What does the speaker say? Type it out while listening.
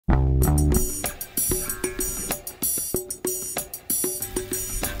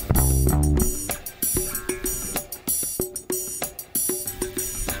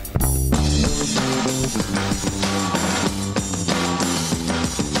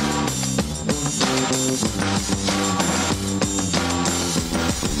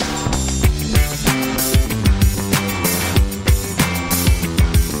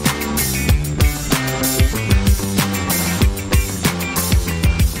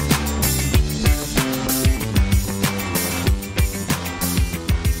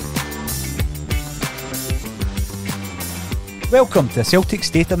Welcome to the Celtic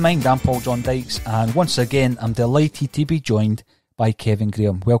State of Mind. I'm John Dykes, and once again I'm delighted to be joined by Kevin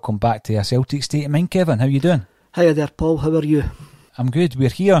Graham. Welcome back to a Celtic State of Mind, Kevin. How are you doing? Hiya there, Paul. How are you? I'm good. We're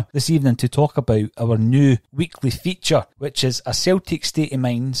here this evening to talk about our new weekly feature, which is a Celtic State of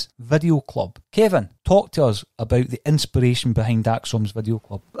Mind's video club. Kevin, talk to us about the inspiration behind ACSOM's video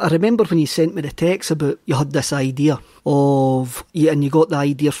club. I remember when you sent me the text about you had this idea of, and you got the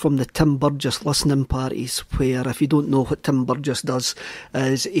idea from the Tim Burgess listening parties, where, if you don't know what Tim Burgess does,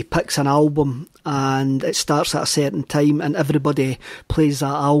 is he picks an album and it starts at a certain time and everybody plays that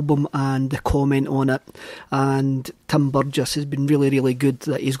album and they comment on it. And Tim Burgess has been really good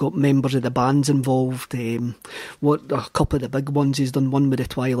that he's got members of the bands involved. A couple of the big ones, he's done one with the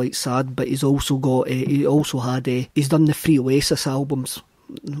Twilight Sad, but he's also got he's done the Free Oasis albums.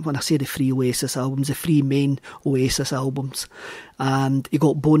 When I say the Free Oasis albums, the three main Oasis albums, and he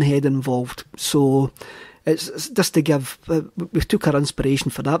got Bonehead involved. So it's just to give, we took our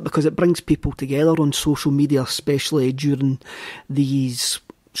inspiration for that because it brings people together on social media, especially during these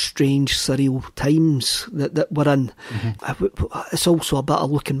strange, surreal times that we're in. It's also a bit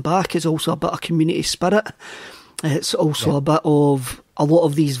of looking back. It's also a bit of community spirit. It's also a bit of, a lot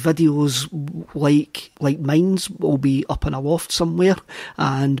of these videos, like mine's, will be up in a loft somewhere,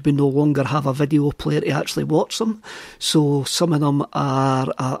 and we no longer have a video player to actually watch them. So some of them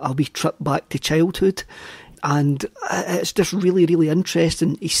are a wee trip back to childhood. And it's just really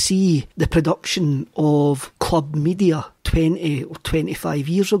interesting to see the production of club media 20 or 25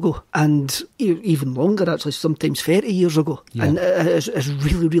 years ago, and even longer, actually, sometimes 30 years ago. Yeah. And it's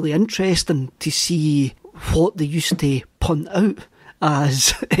really interesting to see what they used to punt out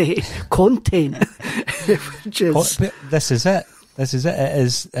as content. Which is... This is it.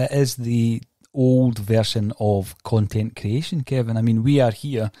 It is the old version of content creation, Kevin. I mean, we are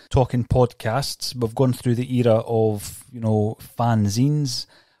here talking podcasts. We've gone through the era of, fanzines,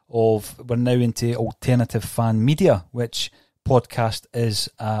 we're now into alternative fan media, which podcast is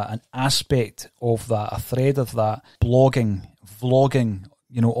an aspect of that, a thread of that, blogging, vlogging,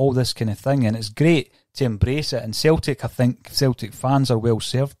 all this kind of thing. And it's great to embrace it. And Celtic, I think Celtic fans are well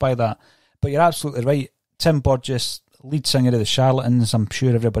served by that. But you're absolutely right. Tim Burgess, lead singer of the Charlatans, I'm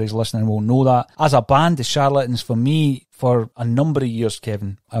sure everybody's listening will know that. As a band, the Charlatans, for me, for a number of years,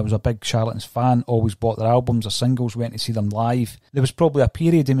 Kevin, I was a big Charlatans fan, always bought their albums or singles, went to see them live. There was probably a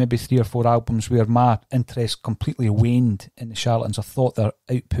period of maybe 3 or 4 albums where my interest completely waned in the Charlatans. I thought their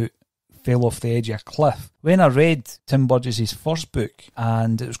output fell off the edge of a cliff. When I read Tim Burgess' first book,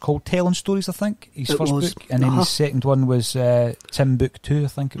 and it was called Telling Stories, I think, his first book, and then his second one was Tim Book 2, I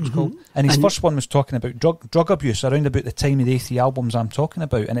think it was called. And his first one was talking about drug abuse around about the time of the 3 albums I'm talking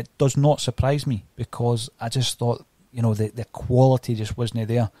about, and it does not surprise me because I just thought, the quality just wasn't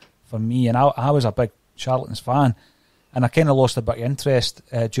there for me, and I was a big Charlatans fan. And I kind of lost a bit of interest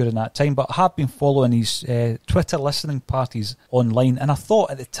during that time. But I have been following these Twitter listening parties online. And at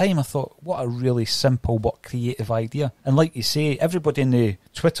the time, what a really simple but creative idea. And like you say, everybody in the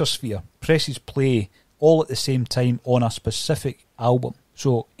Twitter sphere presses play all at the same time on a specific album.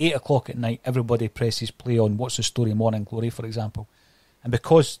 So 8 o'clock at night, everybody presses play on What's the Story Morning Glory, for example. And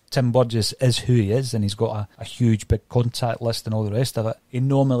because Tim Burgess is who he is, and he's got a huge big contact list and all the rest of it, he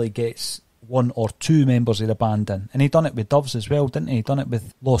normally gets 1 or 2 members of the band in. And he done it with Doves as well, didn't he? He done it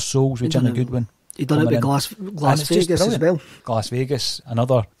with Lost Souls with Jimmy Goodwin. He done it with Las Vegas as well. Las Vegas,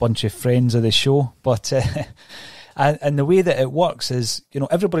 another bunch of friends of the show. But and the way that it works is,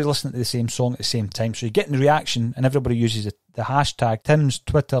 everybody's listening to the same song at the same time. So you're getting the reaction, and everybody uses the hashtag Tim's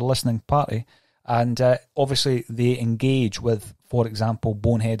Twitter listening party. And obviously they engage with, for example,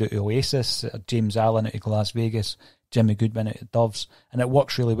 Bonehead out of Oasis, James Allen out of Las Vegas, Jimmy Goodwin out of Doves. And it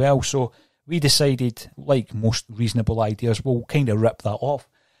works really well. So we decided, like most reasonable ideas, we'll kind of rip that off.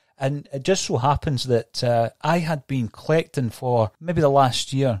 And it just so happens that I had been collecting for maybe the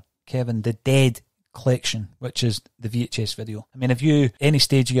last year, Kevin, the Dead collection, which is the VHS video. I mean, if you, any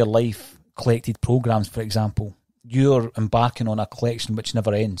stage of your life, collected programmes, for example, you're embarking on a collection which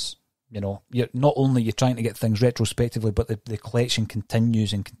never ends. You're not only you're trying to get things retrospectively, but the collection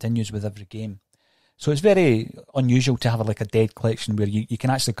continues with every game. So it's very unusual to have like a Dead collection where you can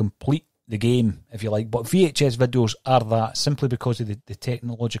actually complete the game, if you like. But VHS videos are that simply because of the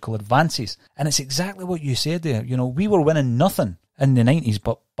technological advances. And it's exactly what you said there. We were winning nothing in the 90s,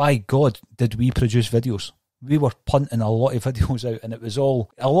 but by God, did we produce videos. We were punting a lot of videos out, and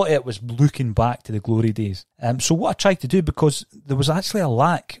a lot of it was looking back to the glory days. So what I tried to do, because there was actually a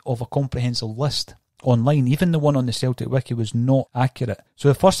lack of a comprehensive list online, even the one on the Celtic Wiki was not accurate. So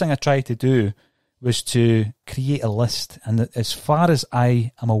the first thing I tried to do was to create a list, and as far as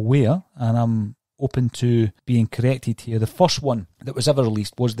I am aware, and I'm open to being corrected here. The first one that was ever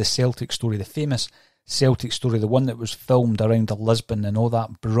released was the Celtic story, the famous Celtic story, the one that was filmed around Lisbon and all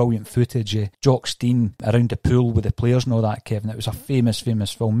that brilliant footage. Jock Stein around the pool with the players and all that, Kevin. It was a famous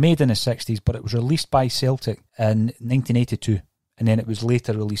film made in the 60s, but it was released by Celtic in 1982. And then it was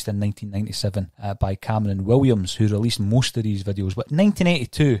later released in 1997 by Cameron Williams, who released most of these videos. But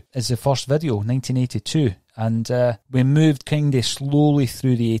 1982 is the first video, 1982. And we moved kind of slowly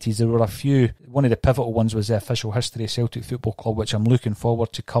through the 80s. There were a few. One of the pivotal ones was the official history of Celtic Football Club, which I'm looking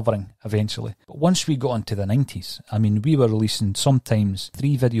forward to covering eventually. But once we got into the 90s, I mean, we were releasing sometimes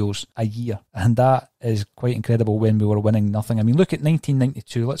 3 videos a year. And that is quite incredible when we were winning nothing. I mean, look at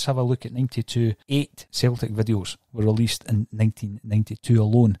 1992. Let's have a look at 92. 8 Celtic videos were released in 1992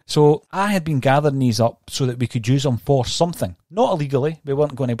 alone. So I had been gathering these up so that we could use them for something. Not illegally. We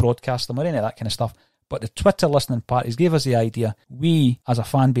weren't going to broadcast them or any of that kind of stuff. But the Twitter listening parties gave us the idea we, as a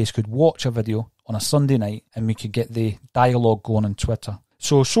fan base, could watch a video on a Sunday night and we could get the dialogue going on Twitter.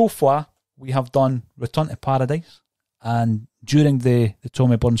 So far, we have done Return to Paradise. And during the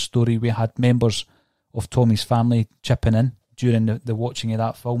Tommy Burns story, we had members of Tommy's family chipping in during the watching of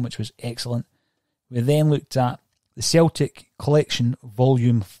that film, which was excellent. We then looked at the Celtic Collection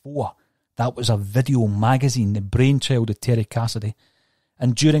Volume 4. That was a video magazine, the brainchild of Terry Cassidy.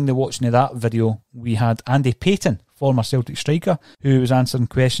 And during the watching of that video, we had Andy Payton, former Celtic striker, who was answering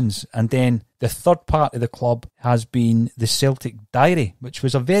questions. And then the third part of the club has been the Celtic Diary, which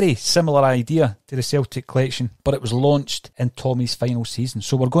was a very similar idea to the Celtic Collection, but it was launched in Tommy's final season.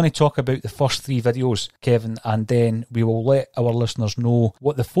 So we're going to talk about the first 3 videos, Kevin, and then we will let our listeners know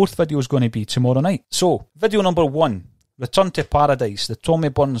what the 4th video is going to be tomorrow night. So, video number 1, Return to Paradise, the Tommy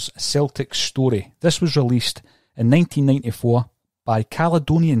Burns Celtic story. This was released in 1994 by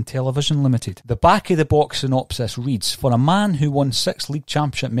Caledonian Television Limited. The back of the box synopsis reads, for a man who won 6 league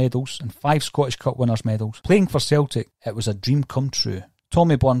championship medals and 5 Scottish Cup winners medals, playing for Celtic, it was a dream come true.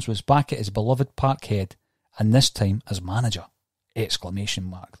 Tommy Burns was back at his beloved Parkhead, and this time as manager. ! There's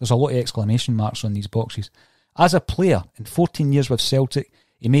a lot of exclamation marks on these boxes. As a player, in 14 years with Celtic,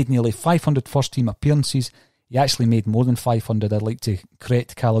 he made nearly 500 first team appearances. He actually made more than 500. I'd like to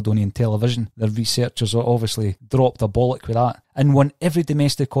correct Caledonian Television. Their researchers obviously dropped a bollock with that. And won every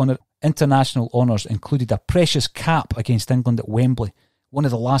domestic honour. International honours included a precious cap against England at Wembley, one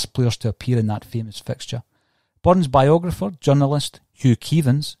of the last players to appear in that famous fixture. Burns' biographer, journalist Hugh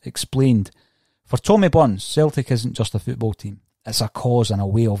Keevans, explained, for Tommy Burns, Celtic isn't just a football team. It's a cause and a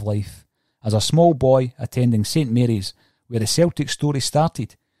way of life. As a small boy attending St Mary's, where the Celtic story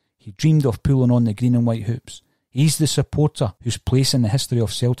started, he dreamed of pulling on the green and white hoops. He's the supporter whose place in the history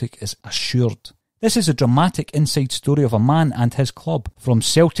of Celtic is assured. This is a dramatic inside story of a man and his club, from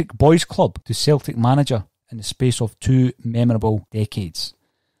Celtic Boys Club to Celtic manager in the space of 2 memorable decades.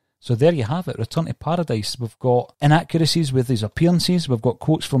 So there you have it, Return to Paradise. We've got inaccuracies with his appearances, we've got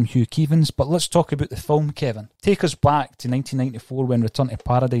quotes from Hugh Keevans, but let's talk about the film, Kevin. Take us back to 1994 when Return to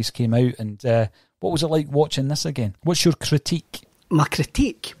Paradise came out, and what was it like watching this again? What's your critique? My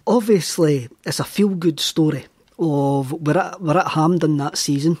critique, obviously, it's a feel-good story of we're at Hampden that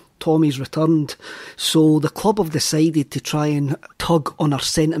season. Tommy's returned, so the club have decided to try and tug on our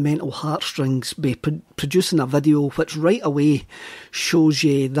sentimental heartstrings by producing a video which right away shows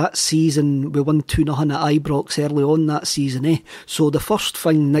you that season we won 2-0 at Ibrox early on that season. So the first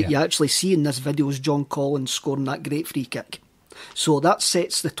thing that you actually see in this video is John Collins scoring that great free kick. So that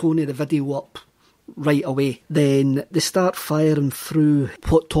sets the tone of the video up right away. Then they start firing through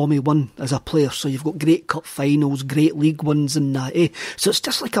what Tommy won as a player. So you've got great cup finals, great league wins and that. So it's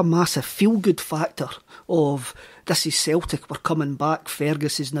just like a massive feel-good factor of this is Celtic, we're coming back,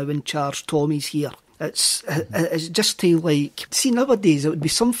 Fergus is now in charge, Tommy's here. It's just to like, see nowadays it would be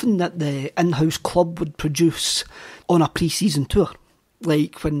something that the in-house club would produce on a pre-season tour.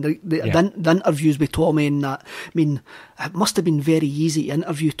 Like when the interviews with Tommy and that, I mean, it must have been very easy to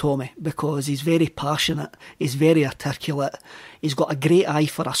interview Tommy because he's very passionate, he's very articulate, he's got a great eye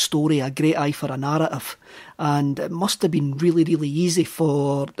for a story, a great eye for a narrative, and it must have been really, really easy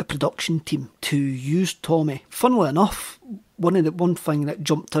for the production team to use Tommy. Funnily enough, one thing that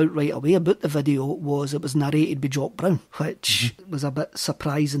jumped out right away about the video was it was narrated by Jock Brown, which was a bit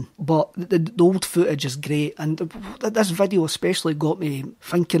surprising. But the old footage is great, and this video especially got me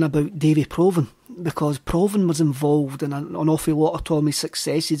thinking about Davy Provan, because Provan was involved in an awful lot of Tommy's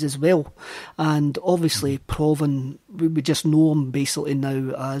successes as well. And obviously Provan, we just know him basically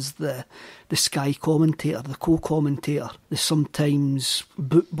now as the Sky commentator, the co-commentator, the sometimes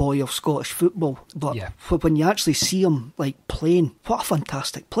boot boy of Scottish football. But when you actually see him like playing, what a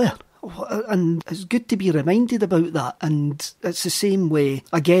fantastic player. And it's good to be reminded about that. And it's the same way,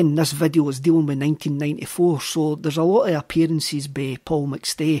 again, this video is dealing with 1994, so there's a lot of appearances by Paul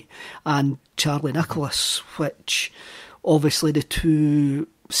McStay and Charlie Nicholas, which obviously the two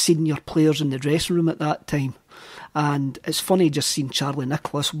senior players in the dressing room at that time. And it's funny just seeing Charlie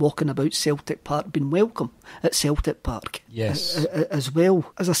Nicholas walking about Celtic Park being welcome at Celtic Park. Yes. As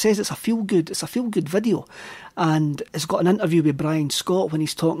well. As I says, it's a feel good video. And it's got an interview with Brian Scott when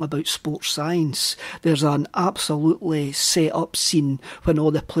he's talking about sports science. There's an absolutely set up scene when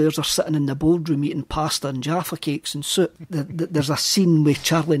all the players are sitting in the boardroom eating pasta and Jaffa cakes and soup. There's a scene with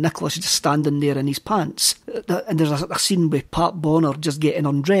Charlie Nicholas just standing there in his pants. And there's a scene with Pat Bonner just getting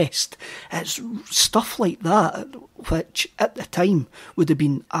undressed. It's stuff like that, which at the time would have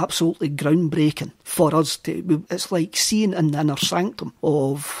been absolutely groundbreaking for us to. It's like seeing in the inner sanctum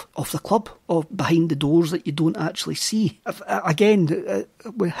of the club, or behind the doors that you don't actually see. Again,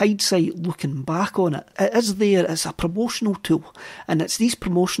 with hindsight, looking back on it, it is there as a promotional tool, and it's these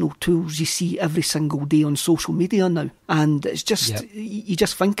promotional tools you see every single day on social media now. And it's just, you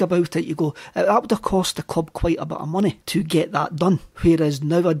just think about it, you go, that would have cost the club quite a bit of money to get that done, whereas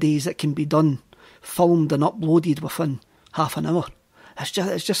nowadays it can be done, filmed and uploaded within half an hour.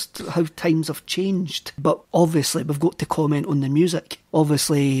 It's just how times have changed. But obviously we've got to comment on the music.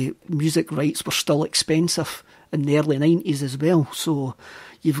 Obviously music rights were still expensive in the early 90s as well, so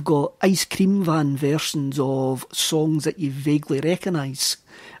you've got ice cream van versions of songs that you vaguely recognise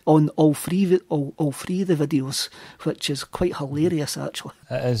on all three of the videos, which is quite hilarious actually.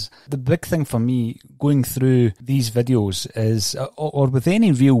 It is. The big thing for me going through these videos is, or with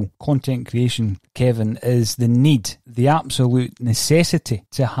any real content creation, Kevin, is the absolute necessity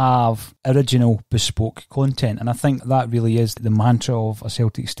to have original bespoke content. And I think that really is the mantra of A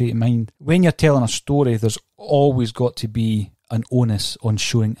Celtic State of Mind. When you're telling a story, there's always got to be an onus on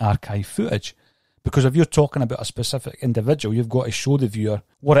showing archive footage. Because if you're talking about a specific individual, you've got to show the viewer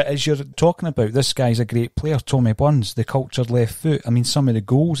what it is you're talking about. This guy's a great player, Tommy Burns, the cultured left foot. I mean, some of the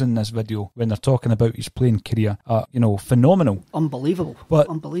goals in this video, when they're talking about his playing career, are, phenomenal. Unbelievable. But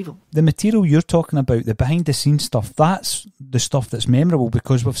unbelievable. The material you're talking about, the behind-the-scenes stuff, that's the stuff that's memorable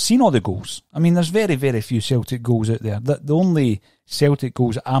because we've seen all the goals. I mean, there's very, very few Celtic goals out there. The only Celtic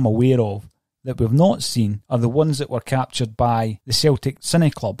goals that I'm aware of that we've not seen are the ones that were captured by the Celtic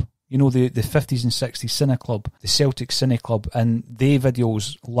Cine Club. The 50s and 60s Cine Club, the Celtic Cine Club, and their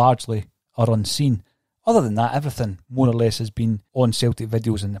videos largely are unseen. Other than that, everything more or less has been on Celtic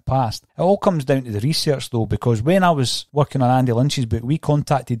videos in the past. It all comes down to the research though, because when I was working on Andy Lynch's book, we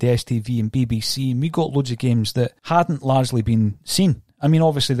contacted the STV and BBC and we got loads of games that hadn't largely been seen. I mean,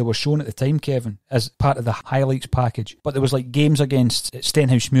 obviously they were shown at the time, Kevin, as part of the highlights package. But there was like games against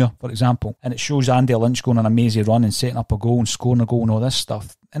Stenhousemuir, for example, and it shows Andy Lynch going on a mazy run and setting up a goal and scoring a goal and all this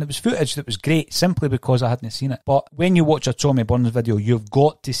stuff. And it was footage that was great simply because I hadn't seen it. But when you watch a Tommy Burns video, you've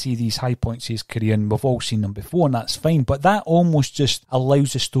got to see these high points of his career, and we've all seen them before, and that's fine. But that almost just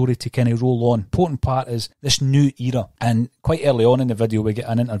allows the story to kind of roll on. Important part is this new era. And quite early on in the video, we get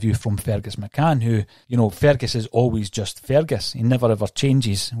an interview from Fergus McCann, who, Fergus is always just Fergus. He never ever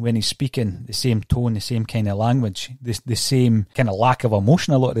changes when he's speaking, the same tone, the same kind of language, the same kind of lack of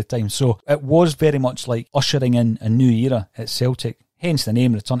emotion a lot of the time. So it was very much like ushering in a new era at Celtic. Hence the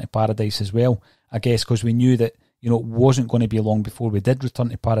name Return to Paradise as well, I guess, because we knew that, it wasn't going to be long before we did return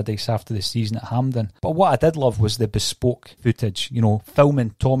to Paradise after the season at Hampden. But what I did love was the bespoke footage,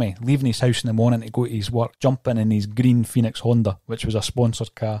 filming Tommy, leaving his house in the morning to go to his work, jumping in his green Phoenix Honda, which was a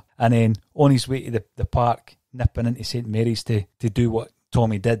sponsored car, and then on his way to the park, nipping into St Mary's to do what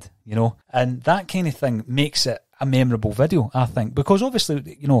Tommy did, and that kind of thing makes it a memorable video, I think, because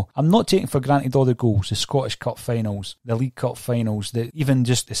obviously, I'm not taking for granted all the goals, the Scottish Cup finals, the League Cup finals, even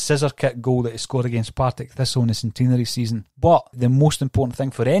just the scissor kick goal that he scored against Partick Thistle in the centenary season. But the most important thing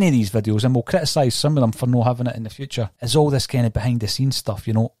for any of these videos, and we'll criticise some of them for not having it in the future, is all this kind of behind the scenes stuff,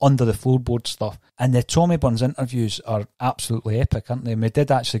 under the floorboard stuff. And the Tommy Burns interviews are absolutely epic, aren't they? And we did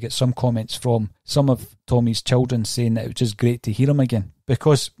actually get some comments from some of Tommy's children saying that it was just great to hear him again.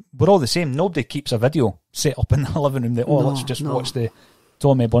 Because we're all the same. Nobody keeps a video set up in the living room that, let's just watch the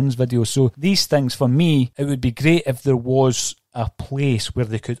Tommy Burns video. So these things, for me, it would be great if there was a place where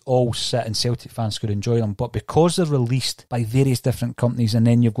they could all sit and Celtic fans could enjoy them. But because they're released by various different companies and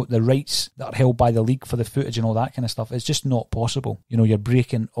then you've got the rights that are held by the league for the footage and all that kind of stuff, it's just not possible. You're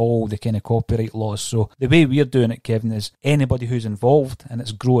breaking all the kind of copyright laws. So the way we're doing it, Kevin, is anybody who's involved and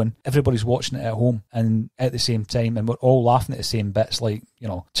it's growing, everybody's watching it at home and at the same time, and we're all laughing at the same bits, like,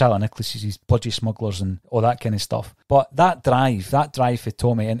 Charlie Nicholas's budgie smugglers and all that kind of stuff. But that drive for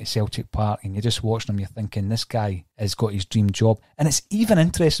Tommy into Celtic Park, and you're just watching him, you're thinking, this guy has got his dream job. And it's even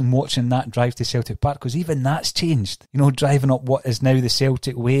interesting watching that drive to Celtic Park, because even that's changed. Driving up what is now the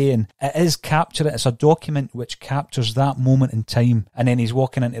Celtic Way, and it is capturing. It's a document which captures that moment in time. And then he's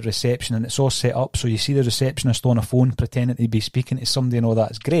walking into reception, and it's all set up so you see the receptionist on a phone pretending to be speaking to somebody and all that.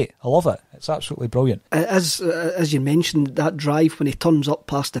 It's great. I love it. It's absolutely brilliant. As you mentioned, that drive when he turns up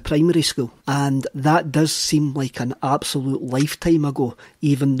past the primary school, and that does seem like an absolute lifetime ago,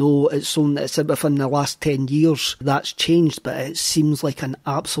 even though it's within the last 10 years that's changed, but it seems like an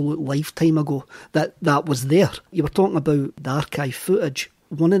absolute lifetime ago that was there. You were talking about the archive footage.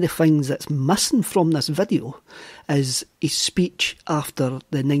 One of the things that's missing from this video is his speech after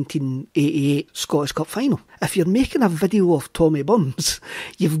the 1988 Scottish Cup final. If you're making a video of Tommy Burns,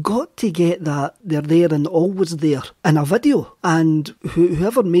 you've got to get that they're there and always there in a video. And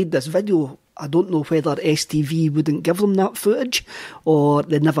whoever made this video, I don't know whether STV wouldn't give them that footage, or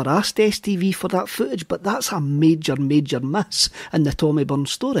they never asked STV for that footage, but that's a major, major miss in the Tommy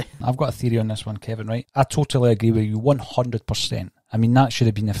Burns story. I've got a theory on this one, Kevin, right? I totally agree with you 100%. I mean, that should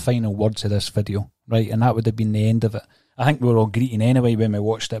have been the final words of this video, right? And that would have been the end of it. I think we were all greeting anyway when we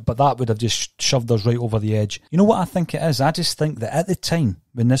watched it, but that would have just shoved us right over the edge. You know what I think it is? I just think that at the time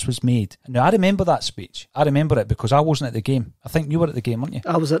when this was made, now I remember that speech. I remember it because I wasn't at the game. I think you were at the game, weren't you?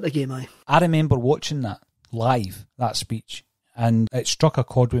 I was at the game, aye. I remember watching that live, that speech, and it struck a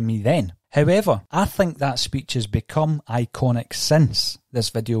chord with me then. However, I think that speech has become iconic since this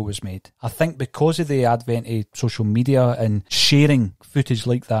video was made. I think because of the advent of social media and sharing footage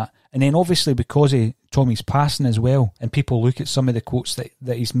like that, and then obviously because of Tommy's passing as well, and people look at some of the quotes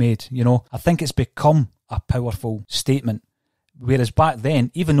that he's made, I think it's become a powerful statement. Whereas back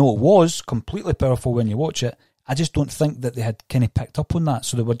then, even though it was completely powerful when you watch it, I just don't think that they had kind of picked up on that.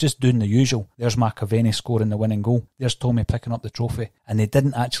 So they were just doing the usual. There's McAvenny scoring the winning goal. There's Tommy picking up the trophy. And they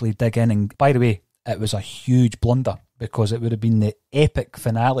didn't actually dig in. And by the way, it was a huge blunder, because it would have been the epic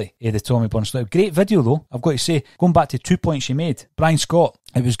finale of the Tommy Burns story. Great video though, I've got to say. Going back to 2 points you made, Brian Scott.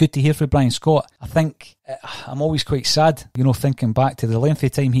 It was good to hear from Brian Scott. I think I'm always quite sad, thinking back to the length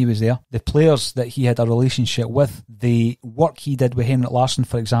of time he was there, the players that he had a relationship with, the work he did with Henrik Larsson,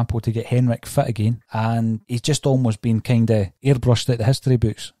 for example, to get Henrik fit again, and he's just almost been kind of airbrushed out the history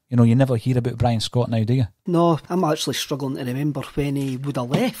books. You never hear about Brian Scott now, do you? No, I'm actually struggling to remember when he would have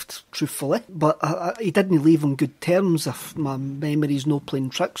left, truthfully. But he didn't leave on good terms, if my memory's no playing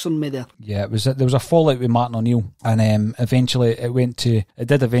tricks on me there. Yeah, there was a fallout with Martin O'Neill, and eventually it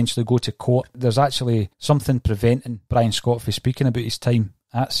did eventually go to court. There's actually something preventing Brian Scott from speaking about his time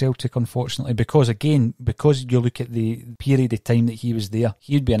at Celtic, unfortunately, because you look at the period of time that he was there,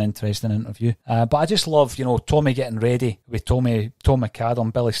 he'd be an interesting interview. But I just love, Tommy getting ready with Tom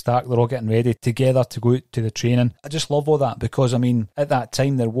McAdam, Billy Stark, they're all getting ready together to go out to the training. I just love all that, because, I mean, at that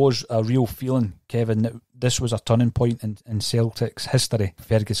time there was a real feeling, Kevin, that this was a turning point in Celtic's history.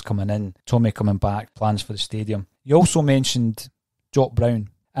 Fergus coming in, Tommy coming back, plans for the stadium. You also mentioned Jock Brown.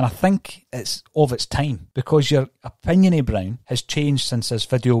 And I think it's of its time, because your opinion of Brown has changed since this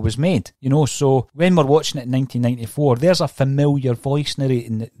video was made. So when we're watching it in 1994, there's a familiar voice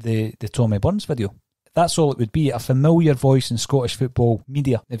narrating the Tommy Burns video. That's all it would be, a familiar voice in Scottish football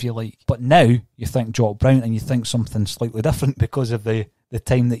media, if you like. But now you think Jock Brown and you think something slightly different because of the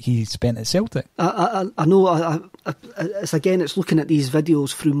time that he spent at Celtic. I know, it's looking at these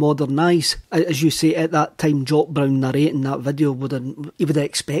videos through modern eyes. As you say, at that time, Jock Brown narrating that video, he would have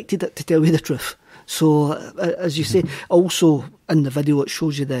expected it, to tell you the truth. So, as you say, also in the video it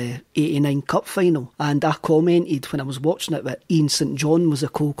shows you the 89 Cup final, and I commented when I was watching it that Ian St John was a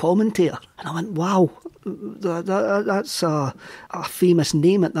co-commentator, and I went, wow, that's a famous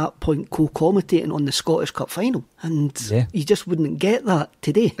name at that point, co-commentating on the Scottish Cup final, and you just wouldn't get that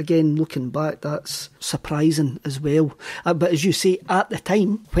today. Again, looking back, that's surprising as well. But as you say, at the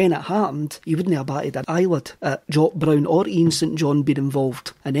time when it happened, you wouldn't have batted an eyelid at Jock Brown or Ian St John being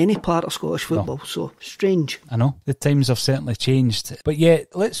involved in any part of Scottish football. No. So strange. I know, the times have certainly changed. But yeah,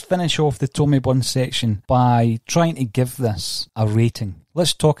 let's finish off the Tommy Burns section by trying to give this a rating.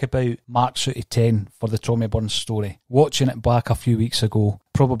 Let's talk about marks out of 10 for the Tommy Burns story. Watching it back a few weeks ago,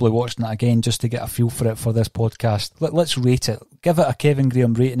 probably watching it again just to get a feel for it for this podcast. Let's rate it. Give it a Kevin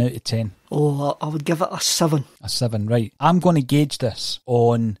Graham rating out of 10. Oh, I would give it a 7. A 7, right. I'm going to gauge this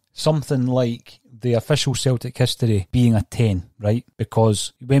on something like the official Celtic history being a 10, right?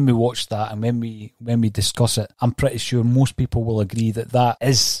 Because when we watch that and when we discuss it, I'm pretty sure most people will agree that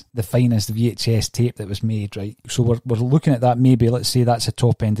is the finest VHS tape that was made, right? So we're looking at that, maybe, let's say that's the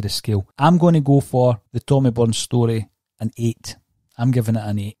top end of the scale. I'm going to go for the Tommy Burns story an 8. I'm giving it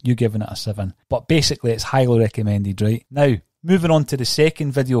an 8. You're giving it a 7. But basically, it's highly recommended, right? Now, moving on to the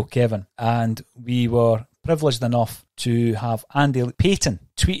second video, Kevin, and we were privileged enough to have Andy Payton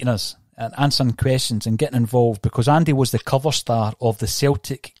tweeting us and answering questions and getting involved, because Andy was the cover star of the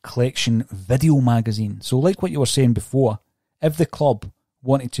Celtic Collection video magazine. So like what you were saying before, if the club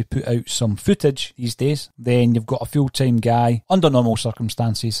wanted to put out some footage these days, then you've got a full-time guy, under normal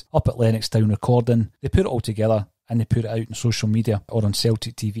circumstances, up at Lennoxtown recording. They put it all together and they put it out on social media or on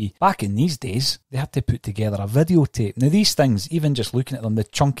Celtic TV. Back in these days, they had to put together a videotape. Now these things, even just looking at them, the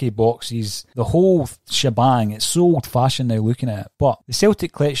chunky boxes, the whole shebang, it's so old-fashioned now looking at it. But the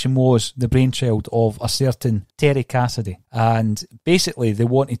Celtic Collection was the brainchild of a certain Terry Cassidy. And basically they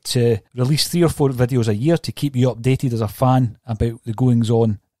wanted to release 3 or 4 videos a year to keep you updated as a fan about the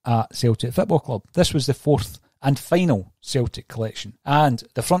goings-on at Celtic Football Club. This was the 4th and final Celtic Collection. And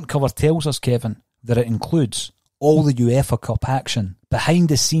the front cover tells us, Kevin, that it includes all the UEFA Cup action, behind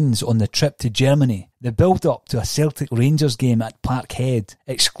the scenes on the trip to Germany, the build-up to a Celtic Rangers game at Parkhead,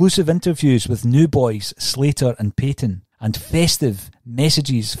 exclusive interviews with new boys Slater and Payton, and festive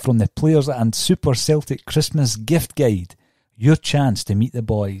messages from the players and Super Celtic Christmas gift guide. Your chance to meet the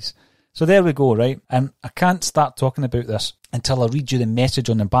boys. So there we go, right? And I can't start talking about this until I read you the message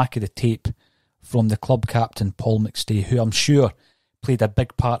on the back of the tape from the club captain Paul McStay, who I'm sure played a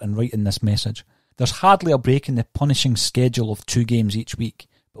big part in writing this message. There's hardly a break in the punishing schedule of 2 games each week,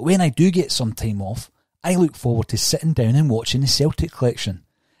 but when I do get some time off, I look forward to sitting down and watching the Celtic Collection.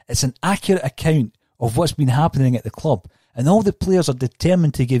 It's an accurate account of what's been happening at the club, and all the players are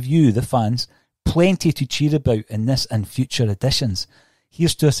determined to give you, the fans, plenty to cheer about in this and future editions.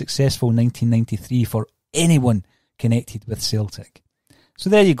 Here's to a successful 1993 for anyone connected with Celtic. So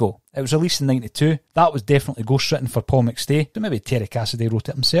there you go. It was released in 92. That was definitely ghostwritten for Paul McStay, but maybe Terry Cassidy wrote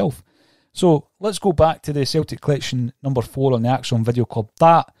it himself. So let's go back to the Celtic Collection number 4 on the ACSOM Video Club.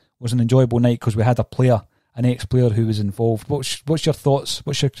 That was an enjoyable night because we had a player, an ex-player who was involved. What's your thoughts?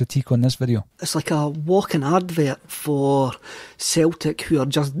 What's your critique on this video? It's like a walking advert for Celtic, who are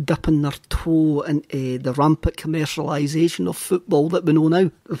just dipping their toe into the rampant commercialisation of football that we know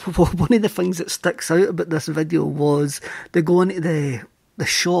now. One of the things that sticks out about this video was they go into the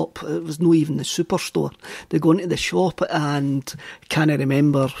shop. It was not even the superstore. They go into the shop, and can't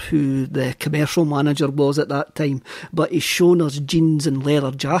remember who the commercial manager was at that time, but he's shown us jeans and leather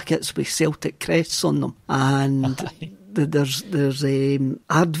jackets with Celtic crests on them, and there's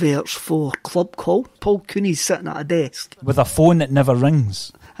adverts for Club Call. Paul Cooney's sitting at a desk with a phone that never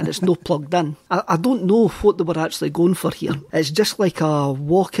rings, and it's not plugged in. I don't know what they were actually going for here. It's just like a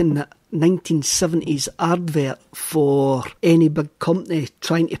walking 1970s advert for any big company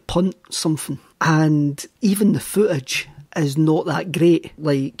trying to punt something, and even the footage is not that great.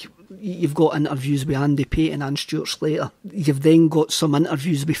 Like, you've got interviews with Andy Payton and Stuart Slater. You've then got some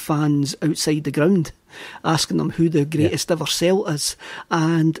interviews with fans outside the ground asking them who the greatest ever Celt is,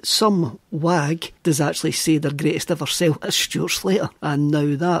 and some wag does actually say their greatest ever Celt is Stuart Slater. And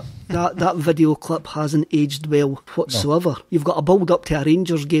now that video clip hasn't aged well whatsoever. No. You've got a build up to a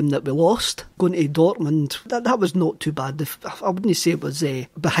Rangers game that we lost, going to Dortmund. That was not too bad. I wouldn't say it was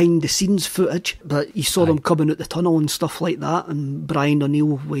behind the scenes footage, but you saw them coming out the tunnel and stuff like that, and Brian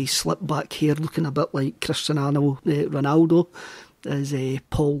O'Neill with slipped back hair looking a bit like Cristiano Ronaldo, as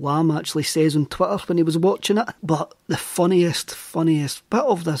Paul Lamb actually says on Twitter when he was watching it. But the funniest bit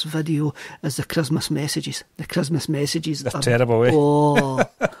of this video is the Christmas messages. The Christmas messages. They're terrible, eh? Oh,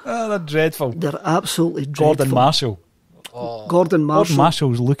 they're dreadful. They're absolutely dreadful. Gordon Marshall. Oh. Gordon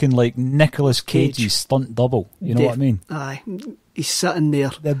Marshall's looking like Nicolas Cage's stunt double. You know what I mean? Aye. He's sitting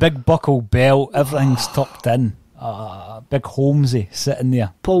there. The big buckle belt, everything's tucked in. Big Holmesy sitting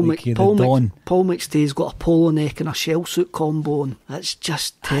there. Paul McStay's got a polo neck and a shell suit combo on. It's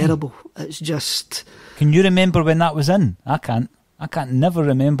just terrible. It's just... Can you remember when that was in? I can't never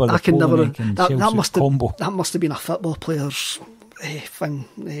remember the polo neck and shell suit combo. That must have been a football player's thing.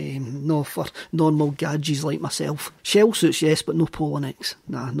 No, for normal gadgets like myself. Shell suits, yes, but no polo necks.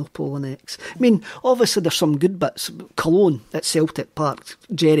 Nah, no polo necks. I mean, obviously there's some good bits. Cologne at Celtic Park,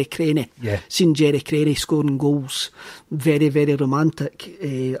 Jerry Craney. Yeah. Seen Jerry Craney scoring goals. Very, very romantic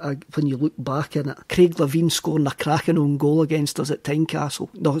when you look back in it. Craig Levein scoring a cracking own goal against us at Tynecastle.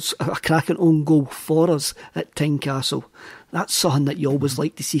 No, it's a cracking own goal for us at Tynecastle. That's something that you always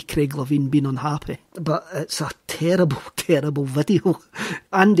like to see, Craig Levein being unhappy. But it's a terrible, terrible video.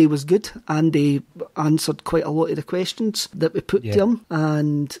 Andy was good. Andy answered quite a lot of the questions that we put to him.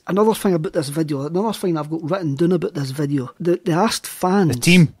 And another thing about this video, another thing I've got written down about this video, they asked fans...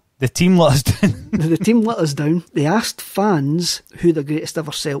 The team let us down. The team let us down. They asked fans who the greatest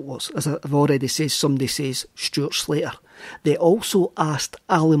ever Celt was. As I've already said, somebody says Stuart Slater. They also asked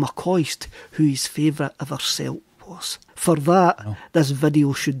Ali McCoist who his favourite ever Celt was. For that, this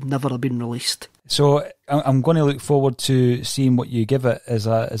video should never have been released. So I'm going to look forward to seeing what you give it as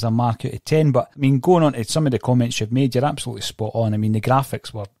a mark out of 10. But I mean, going on to some of the comments you've made, you're absolutely spot on. I mean, the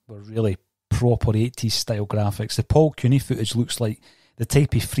graphics were really proper 80s style graphics. The Paul Cooney footage looks like the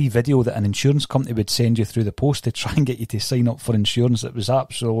type of free video that an insurance company would send you through the post to try and get you to sign up for insurance. It was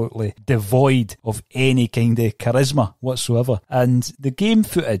absolutely devoid of any kind of charisma whatsoever. And the game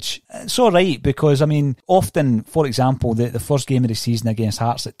footage, it's all right, because I mean, often, for example, the first game of the season against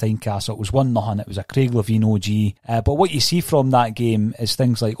Hearts at Tynecastle, it was 1-0, it was a Craig Levein OG, but what you see from that game is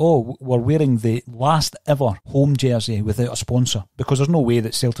things like, oh, we're wearing the last ever home jersey without a sponsor, because there's no way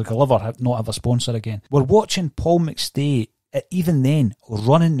that Celtic will ever not have a sponsor again. We're watching Paul McStay, even then,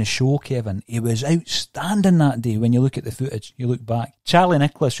 running the show, Kevin. He was outstanding that day when you look at the footage, you look back. Charlie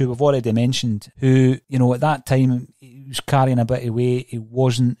Nicholas, who we've already mentioned, who, you know, at that time, he was carrying a bit of weight, he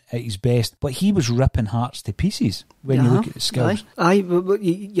wasn't at his best, but he was ripping Hearts to pieces when you look at the skills.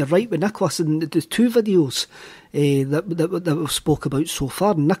 You're right with Nicholas, and the two videos that we've spoke about so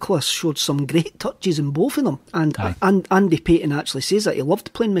far, Nicholas showed some great touches in both of them, and Andy Payton actually says that he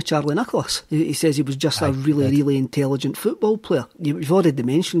loved playing with Charlie Nicholas. He says he was just a really intelligent football player. You've already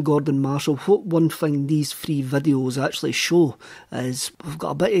mentioned Gordon Marshall. What one thing these three videos actually show is we've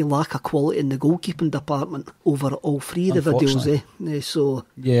got a bit of lack of quality in the goalkeeping department over all three of the videos. So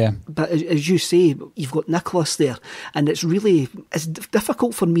yeah, but as you say, you've got Nicholas there, and it's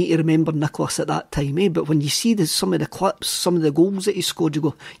difficult for me to remember Nicholas at that time, but when you see some of the clips, some of the goals that he scored, you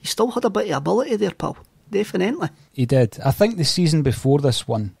go, he still had a bit of ability there, pal. Definitely. He did. I think the season before this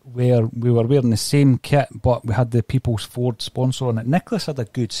one, where we were wearing the same kit, but we had the People's Ford sponsor on it, Nicholas had a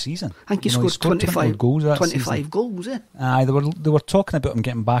good season. I think he scored 25 goals that 25 goals, Aye, they were talking about him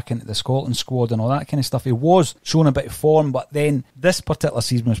getting back into the Scotland squad and all that kind of stuff. He was showing a bit of form, but then this particular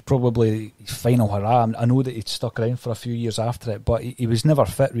season was probably his final hurrah. I know that he'd stuck around for a few years after it, but he was never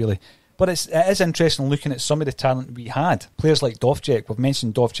fit, really. But it is interesting looking at some of the talent we had. Players like Dovcek, we've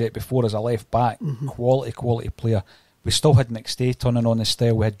mentioned Dovcek before as a left back, quality player. We still had McStay turning on his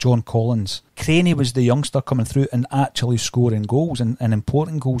style. We had John Collins. Craney was the youngster coming through and actually scoring goals and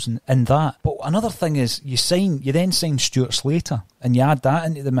important goals in that. But another thing is you then sign Stuart Slater and you add that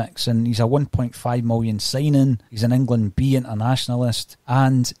into the mix, and he's a 1.5 million signing. He's an England B internationalist,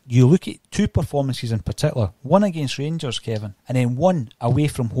 and you look at two performances in particular, one against Rangers, Kevin, and then one away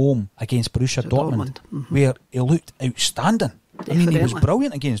from home against Borussia Dortmund. Where he looked outstanding. Definitely. I mean, he was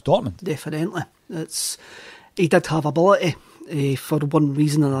brilliant against Dortmund. Definitely. He did have ability. For one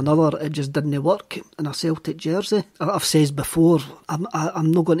reason or another, it just didn't work in a Celtic jersey. I've said before,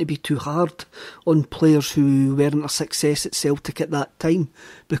 I'm not going to be too hard on players who weren't a success at Celtic at that time,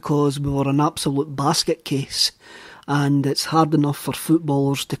 because we were an absolute basket case. And it's hard enough for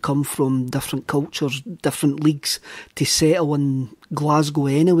footballers to come from different cultures, different leagues, to settle in Glasgow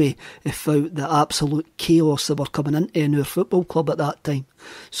anyway, without the absolute chaos that were coming into in our football club at that time.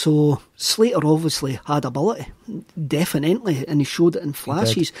 So Slater obviously had ability, definitely, and he showed it in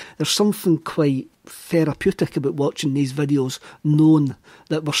flashes. There's something quite therapeutic about watching these videos, knowing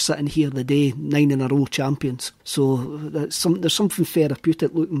that we're sitting here the day 9 in a row champions. So there's something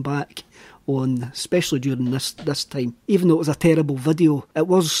therapeutic looking back on, especially during this time. Even though it was a terrible video, it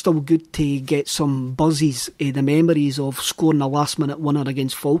was still good to get some buzzies, the memories of scoring a last minute winner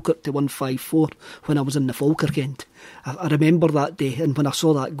against Falkirk to 1-5-4 when I was in the Falkirk end. I remember that day, and when I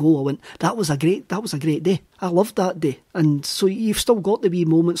saw that goal I went, that was a great day. I loved that day. And so you've still got the wee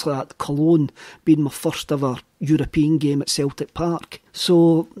moments like that. Cologne being my first ever European game at Celtic Park.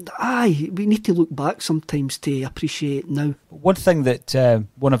 So we need to look back sometimes to appreciate now. One thing that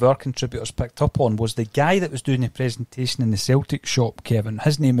one of our contributors picked up on was the guy that was doing the presentation in the Celtic shop, Kevin.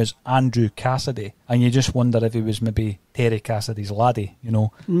 His name is Andrew Cassidy, and you just wonder if he was maybe Terry Cassidy's laddie, you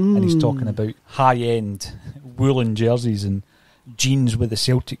know. And he's talking about high-end woolen jerseys and jeans with the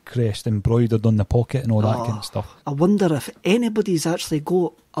Celtic crest embroidered on the pocket and all that kind of stuff. I wonder if anybody's actually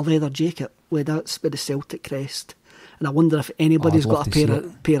got a leather jacket with the Celtic crest, and I wonder if anybody's got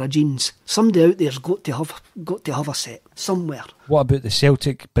a pair of jeans. Somebody out there's got to have a set somewhere. What about the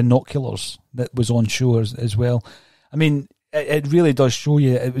Celtic binoculars that was on show as well? I mean, It really does show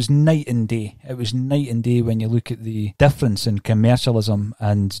you it was night and day. It was night and day when you look at the difference in commercialism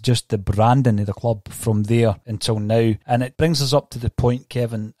and just the branding of the club from there until now. And it brings us up to the point,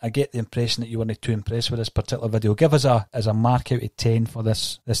 Kevin, I get the impression that you weren't too impressed with this particular video. Give us a mark out of 10 for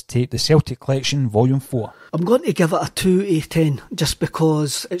this tape, the Celtic Collection Volume 4. I'm going to give it a 2 out of 10 just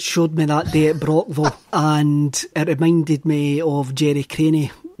because it showed me that day at Brockville and it reminded me of Jerry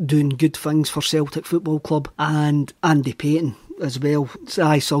Craney doing good things for Celtic Football Club and Andy Payton as well. So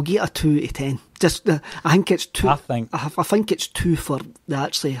I'll give it a 2 out of 10. Just, I think it's too. I think it's too for they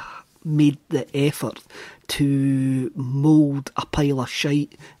actually made the effort to mould a pile of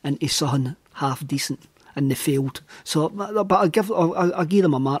shite into something half decent. And they failed. So, but I'll give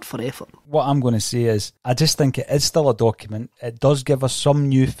them a mark for effort. What I'm going to say is, I just think it is still a document. It does give us some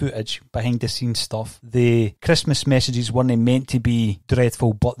new footage, behind the scenes stuff. The Christmas messages weren't meant to be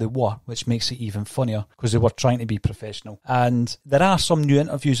dreadful, but they were, which makes it even funnier because they were trying to be professional. And there are some new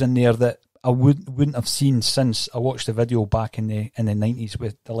interviews in there that I wouldn't have seen since I watched the video back in the 90s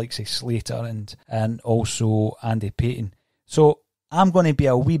with the likes of Slater and also Andy Payton. So I'm going to be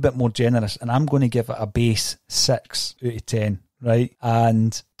a wee bit more generous and I'm going to give it a base 6 out of 10, right?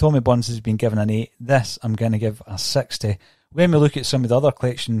 And Tommy Burns has been given an 8. This I'm going to give a 60. When we look at some of the other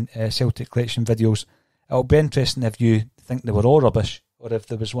Celtic Collection videos, it'll be interesting if you think they were all rubbish or if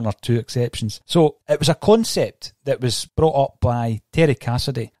there was one or two exceptions. So it was a concept that was brought up by Terry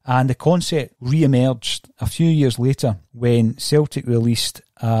Cassidy, and the concept re-emerged a few years later when Celtic released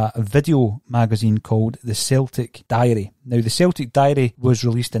a video magazine called the Celtic Diary. Now, the Celtic Diary was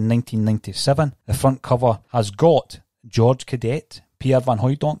released in 1997. The front cover has got George Cadet, Pierre Van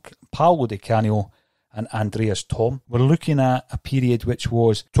Hooijdonk, Paolo Di Canio and Andreas Thom. We're looking at a period which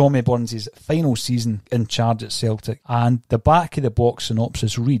was Tommy Burns' final season in charge at Celtic, and the back of the box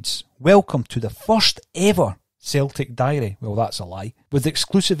synopsis reads, "Welcome to the first ever Celtic Diary." Well, that's a lie. With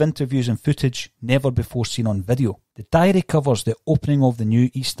exclusive interviews and footage never before seen on video. The diary covers the opening of the new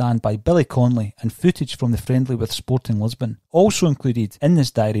East Stand by Billy Connolly and footage from the friendly with Sporting Lisbon. Also included in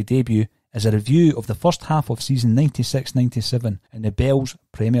this diary debut is a review of the first half of season 96-97 in the Bells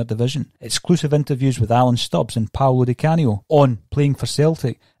Premier Division. Exclusive interviews with Alan Stubbs and Paolo Di Canio on playing for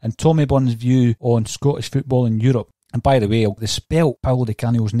Celtic and Tommy Burns' view on Scottish football in Europe. And by the way, they spelt Paolo Di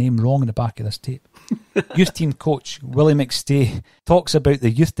Canio's name wrong in the back of this tape. Youth team coach Willie McStay talks about the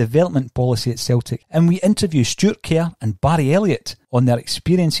youth development policy at Celtic, and we interview Stuart Kerr and Barry Elliott on their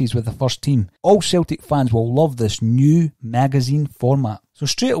experiences with the first team. All Celtic fans will love this new magazine format. So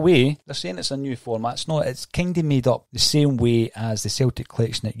straight away, they're saying it's a new format. It's not. It's kind of made up the same way as the Celtic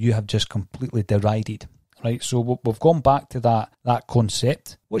Collection that you have just completely derided. Right, so we've gone back to that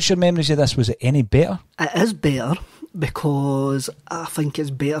concept. What's your memories of this? Was it any better? It is better because I think it's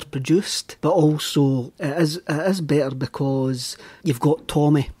better produced, but also it is better because you've got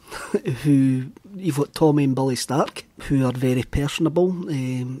Tommy, you've got Tommy and Billy Stark, who are very personable,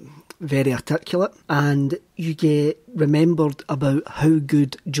 very articulate, and you get remembered about how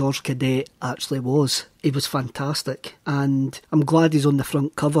good George Cadet actually was. He was fantastic, and I'm glad he's on the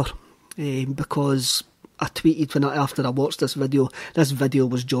front cover because I tweeted after I watched this video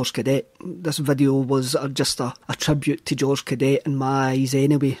was George Cadet. This video was just a tribute to George Cadet in my eyes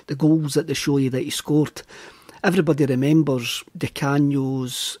anyway. The goals that they show you that he scored. Everybody remembers Di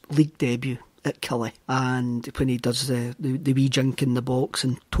Canio's league debut at Killie, and when he does the wee jink in the box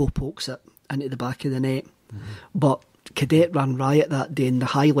and toe pokes it into the back of the net. Mm-hmm. But Cadet ran riot that day, and the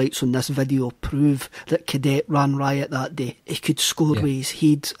highlights on this video prove that Cadet ran riot that day. He could score with his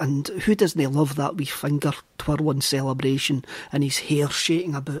head, and who doesn't love that wee finger twirling celebration and his hair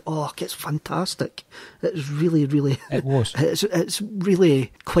shaking about? Oh, it's fantastic. It's really, really... It was. It's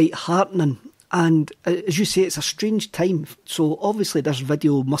really quite heartening. And as you say, it's a strange time. So obviously this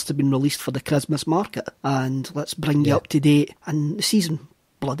video must have been released for the Christmas market, and let's bring you up to date. And the season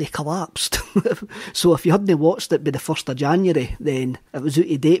bloody collapsed. So if you hadn't watched it by the 1st of January, then it was out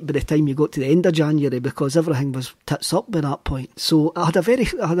of date by the time you got to the end of January, because everything was tits up by that point. So I had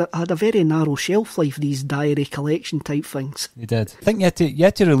a very narrow shelf life, these diary collection type things. You did. I think you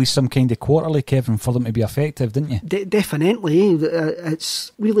had to release some kind of quarterly, Kevin, for them to be effective, didn't you? Definitely.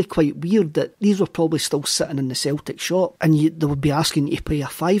 It's really quite weird that these were probably still sitting in the Celtic shop, and they would be asking you to pay a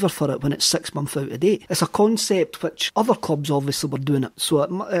 £5 for it when it's 6 months out of date. It's a concept which other clubs obviously were doing it,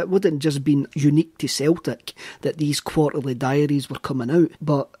 so it wouldn't just been unique to Celtic that these quarterly diaries were coming out.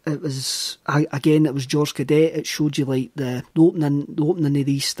 But it was, again, it was George Cadet. It showed you like the opening of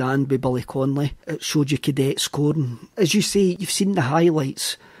the East Stand with Billy Connolly. It showed you Cadet scoring. As you say, you've seen the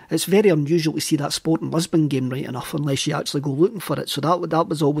highlights. It's very unusual to see that Sporting Lisbon game right enough unless you actually go looking for it. So that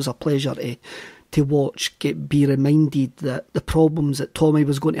was always a pleasure to watch, be reminded that the problems that Tommy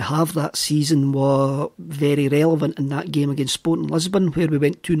was going to have that season were very relevant in that game against Sporting Lisbon, where we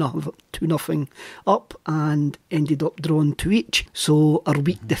went 2-0 up and ended up drawing 2 each. So our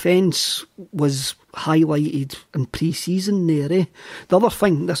weak defence was highlighted in pre-season there. The other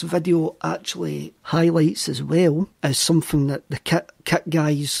thing this video actually highlights as well is something that the kit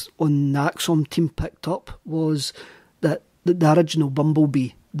guys on the ACSOM team picked up, was that the original Bumblebee,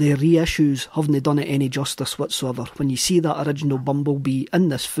 the reissues haven't done it any justice whatsoever. When you see that original Bumblebee in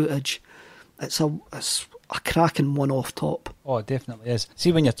this footage, it's a cracking one off top. Oh, it definitely is.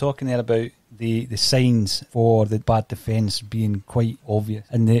 See, when you're talking there about the signs for the bad defence being quite obvious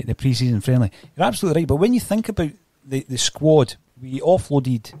in the pre-season friendly, you're absolutely right. But when you think about the squad, we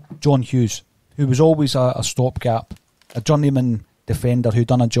offloaded John Hughes, who was always a stopgap, a journeyman defender who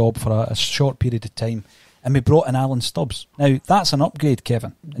done a job for a short period of time, and we brought in Alan Stubbs. Now, that's an upgrade,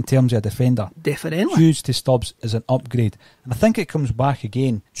 Kevin, in terms of a defender. Definitely. Hughes to Stubbs is an upgrade. And I think it comes back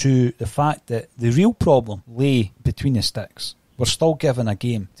again to the fact that the real problem lay between the sticks. We're still giving a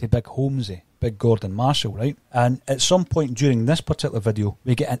game to Big Holmesy, Big Gordon Marshall, right? And at some point during this particular video,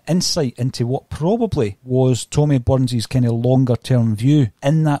 we get an insight into what probably was Tommy Burns' kind of longer term view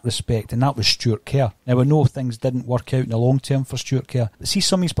in that respect, and that was Stuart Kerr. Now, we know things didn't work out in the long term for Stuart Kerr, but see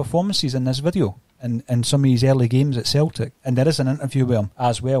some of his performances in this video and some of his early games at Celtic, and there is an interview with him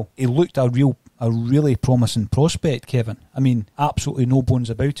as well. He looked a really promising prospect, Kevin. I mean, absolutely no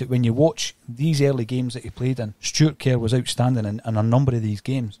bones about it. When you watch these early games that he played in, Stuart Kerr was outstanding in a number of these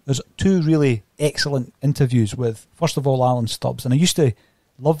games. There's 2 really excellent interviews with, first of all, Alan Stubbs, and I used to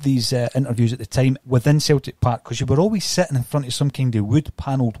love these interviews at the time within Celtic Park, because you were always sitting in front of some kind of wood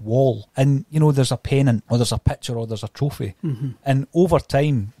panelled wall, and you know, there's a pennant or there's a picture or there's a trophy. And over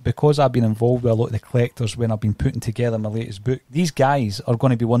time, because I've been involved with a lot of the collectors when I've been putting together my latest book, these guys are going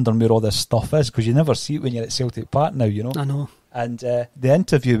to be wondering where all this stuff is, because you never see it when you're at Celtic Park now, you know. I know. And the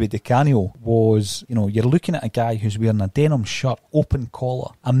interview with Di Canio was, you know, you're looking at a guy who's wearing a denim shirt, open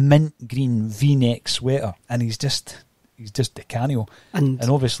collar, a mint green V-neck sweater, and he's just Di Canio. And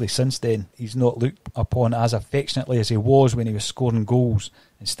obviously since then, he's not looked upon as affectionately as he was when he was scoring goals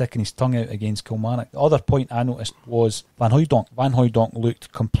and sticking his tongue out against Kilmarnock. The other point I noticed was Van Hooijdonk. Van Hooijdonk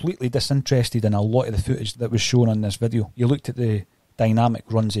looked completely disinterested in a lot of the footage that was shown on this video. You looked at the dynamic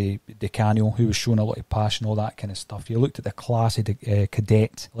runs of Di Canio, who was showing a lot of passion, all that kind of stuff. You looked at the class of the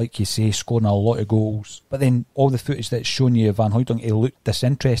cadet, like you say, scoring a lot of goals. But then all the footage that's shown you of Van Hooijdonk, he looked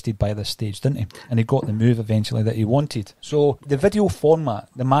disinterested by this stage, didn't he? And he got the move eventually that he wanted. So the video format,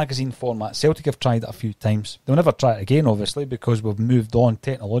 the magazine format, Celtic have tried it a few times. They'll never try it again, obviously, because we've moved on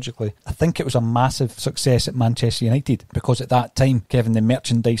technologically. I think it was a massive success at Manchester United, because at that time, Kevin, the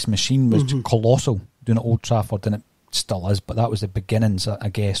merchandise machine was colossal doing it at Old Trafford, and it still is, but that was the beginnings, I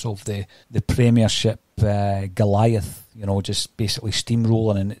guess, of the Premiership Goliath, you know, just basically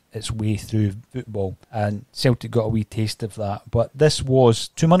steamrolling its way through football, and Celtic got a wee taste of that. But this was,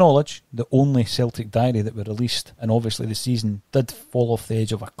 to my knowledge, the only Celtic Diary that were released, and obviously the season did fall off the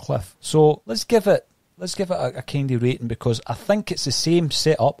edge of a cliff. So let's give it a kind of rating, because I think it's the same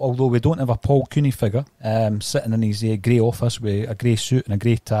setup, although we don't have a Paul Cooney figure sitting in his grey office with a grey suit and a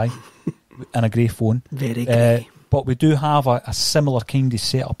grey tie and a grey phone. Very grey. But we do have a similar kind of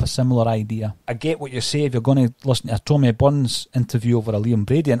setup, a similar idea. I get what you say. If you're going to listen to a Tommy Burns interview over a Liam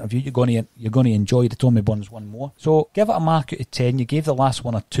Brady interview, you're going to enjoy the Tommy Burns one more. So give it a mark out of 10. You gave the last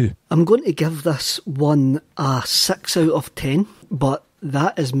one a 2. I'm going to give this one a 6 out of 10, but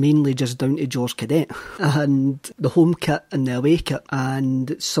that is mainly just down to George Cadet and the home kit and the away kit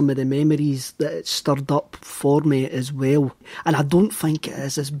and some of the memories that it stirred up for me as well. And I don't think it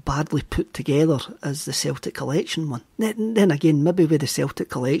is as badly put together as the Celtic Collection one. Then again, maybe with the Celtic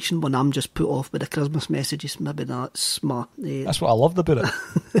Collection one, I'm just put off with the Christmas messages. Maybe that's my... That's what I loved about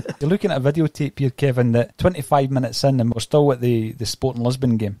it. You're looking at a videotape here, Kevin, that 25 minutes in and we're still at the Sporting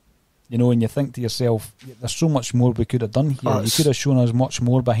Lisbon game. You know, and you think to yourself, there's so much more we could have done here. You could have shown us much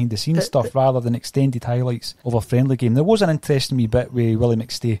more behind the scenes stuff rather than extended highlights of a friendly game. There was an interesting wee bit with Willie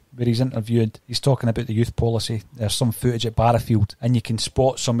McStay where he's interviewed. He's talking about the youth policy. There's some footage at Barrowfield, and you can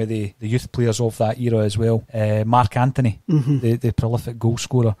spot some of the youth players of that era as well. Mark Anthony, the prolific goal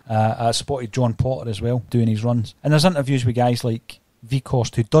scorer. I spotted John Potter as well doing his runs. And there's interviews with guys like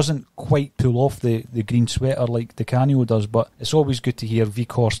Vikhorst, who doesn't quite pull off the green sweater like Di Canio does, but it's always good to hear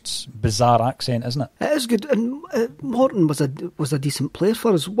Vikhorst's bizarre accent, isn't it? It is good, and Morton was a decent player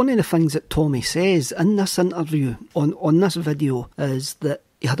for us. One of the things that Tommy says in this interview on this video is that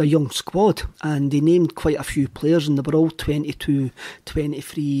he had a young squad, and he named quite a few players, and they were all 22,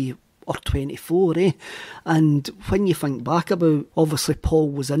 23 or 24, And when you think back about, obviously Paul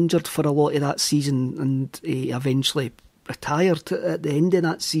was injured for a lot of that season, and he eventually retired at the end of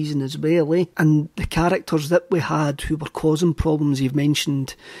that season as well, And the characters that we had who were causing problems, you've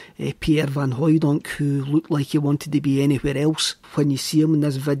mentioned Pierre Van Hooijdonk, who looked like he wanted to be anywhere else. When you see him in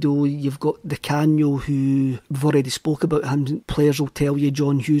this video, you've got Di Canio, who we've already spoke about him. Players will tell you,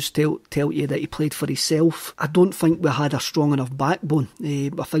 John Hughes tell you that he played for himself. I don't think we had a strong enough backbone.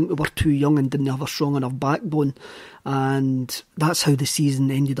 I think we were too young and didn't have a strong enough backbone, and that's how the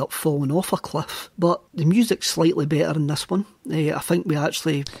season ended up falling off a cliff. But the music's slightly better in this one. I think we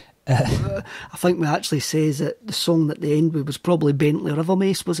actually says that the song at the end was probably Bentley Rhythm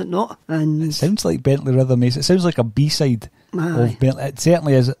Ace, was it not? And it sounds like Bentley Rhythm Ace. It sounds like a B-side of Bentley. It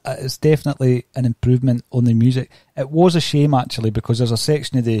certainly is. It's definitely an improvement on the music. It was a shame actually, because there's a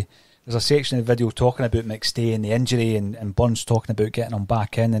section of the video talking about McStay and the injury, and Burns talking about getting him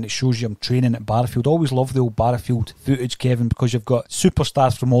back in, and it shows you him training at Barrowfield. Always love the old Barrowfield footage, Kevin, because you've got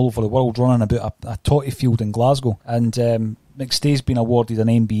superstars from all over the world running about a totty field in Glasgow, and McStay's been awarded an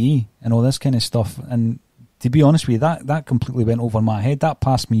MBE and all this kind of stuff. And to be honest with you, that completely went over my head. That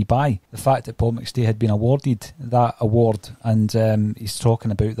passed me by, the fact that Paul McStay had been awarded that award, and he's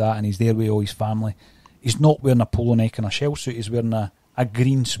talking about that, and he's there with all his family. He's not wearing a polo neck and a shell suit. He's wearing a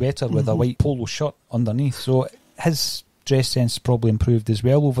green sweater with a white polo shirt underneath. So his dress sense probably improved as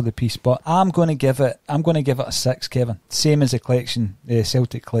well over the piece. But I'm going to give it a 6, Kevin. Same as the collection, the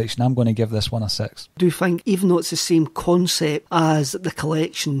Celtic collection. I'm going to give this one a 6. I do think, even though it's the same concept as the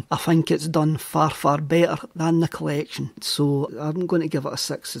collection, I think it's done far, far better than the collection. So I'm going to give it a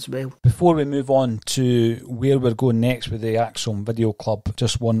 6 as well. Before we move on to where we're going next with the ACSOM Video Club,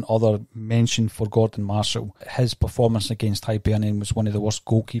 just one other mention for Gordon Marshall. His performance against Hibernian was one of the worst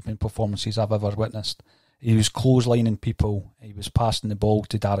goalkeeping performances I've ever witnessed. He was clotheslining people, he was passing the ball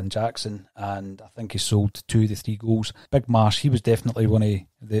to Darren Jackson, and I think he sold 2 of the 3 goals. Big Marsh, he was definitely one of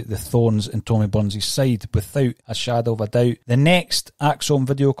the thorns in Tommy Burns' side, without a shadow of a doubt. The next ACSOM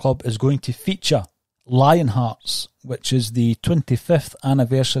Video Club is going to feature Lionhearts, which is the 25th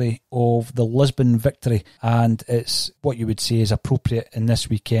anniversary of the Lisbon victory, and it's what you would say is appropriate in this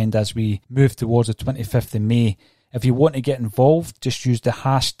weekend as we move towards the 25th of May. If you want to get involved, just use the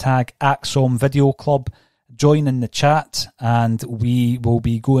hashtag ACSOM Video Club. Join in the chat, and we will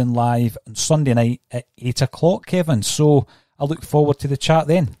be going live on Sunday night at 8 o'clock, Kevin. So I look forward to the chat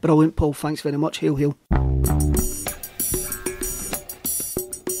then. Brilliant, Paul. Thanks very much. Hail, hail.